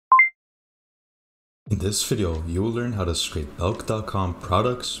In this video, you will learn how to scrape Belk.com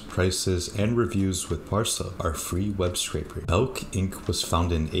products, prices, and reviews with ParseHub, our free web scraper. Belk Inc. was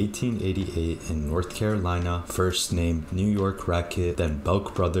founded in 1888 in North Carolina, first named New York Racket, then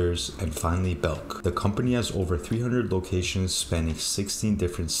Belk Brothers, and finally Belk. The company has over 300 locations spanning 16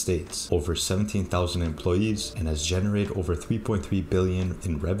 different states, over 17,000 employees, and has generated over $3.3 billion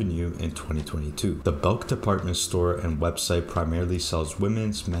in revenue in 2022. The Belk department store and website primarily sells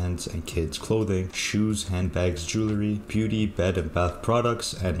women's, men's, and kids' clothing, shoes, handbags, jewelry, beauty, bed and bath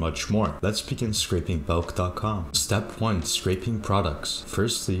products, and much more. Let's begin scraping Belk.com. Step 1. Scraping products.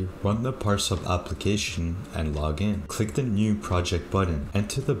 Firstly, run the ParseHub application and log in. Click the New Project button.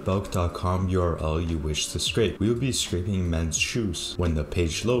 Enter the Belk.com URL you wish to scrape. We will be scraping men's shoes. When the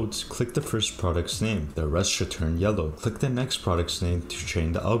page loads, click the first product's name. The rest should turn yellow. Click the next product's name to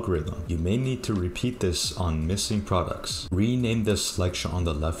train the algorithm. You may need to repeat this on missing products. Rename the selection on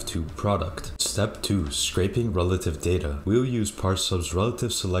the left to product. Step 2. Scraping relative data. We will use ParseHub's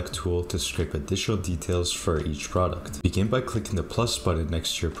relative select tool to scrape additional details for each product. Begin by clicking the plus button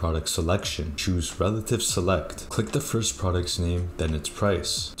next to your product selection. Choose relative select. Click the first product's name, then its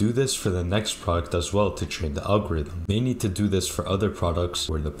price. Do this for the next product as well to train the algorithm. You may need to do this for other products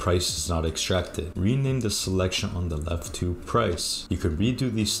where the price is not extracted. Rename the selection on the left to price. You can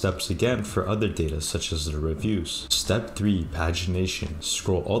redo these steps again for other data such as the reviews. Step 3. Pagination.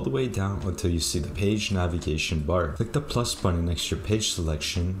 Scroll all the way down until you see the page navigation bar. Click the plus button next to your page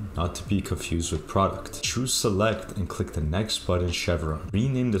selection, not to be confused with product. Choose select and click the next button chevron.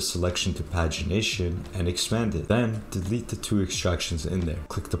 Rename the selection to pagination and expand it. Then delete the two extractions in there.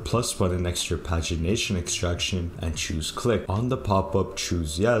 Click the plus button next to your pagination extraction and choose click. On the pop-up,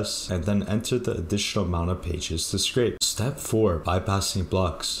 choose yes, and then enter the additional amount of pages to scrape. Step 4. Bypassing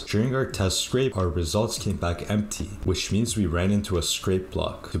blocks. During our test scrape, our results came back empty, which means we ran into a scrape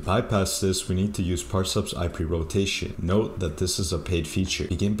block. To bypass this, we need to use ParseHub's IP rotation. Note that this is a paid feature.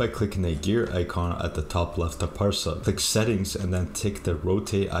 Begin by clicking the gear icon at the top left of ParseHub. Click settings and then tick the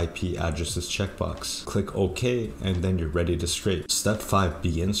rotate IP addresses checkbox. Click OK and then you're ready to scrape. Step 5.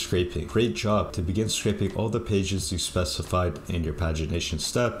 Begin scraping. Great job! To begin scraping all the pages you specified in your pagination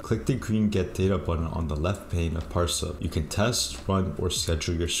step, click the green get data button on the left pane of ParseHub. You can test, run, or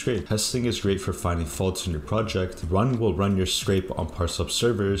schedule your scrape. Testing is great for finding faults in your project. Run will run your scrape on ParseHub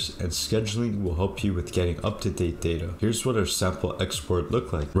servers, and scheduling will help you with getting up-to-date data. Here's what our sample export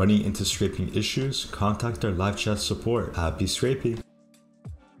looked like. Running into scraping issues? Contact our live chat support. Happy scraping!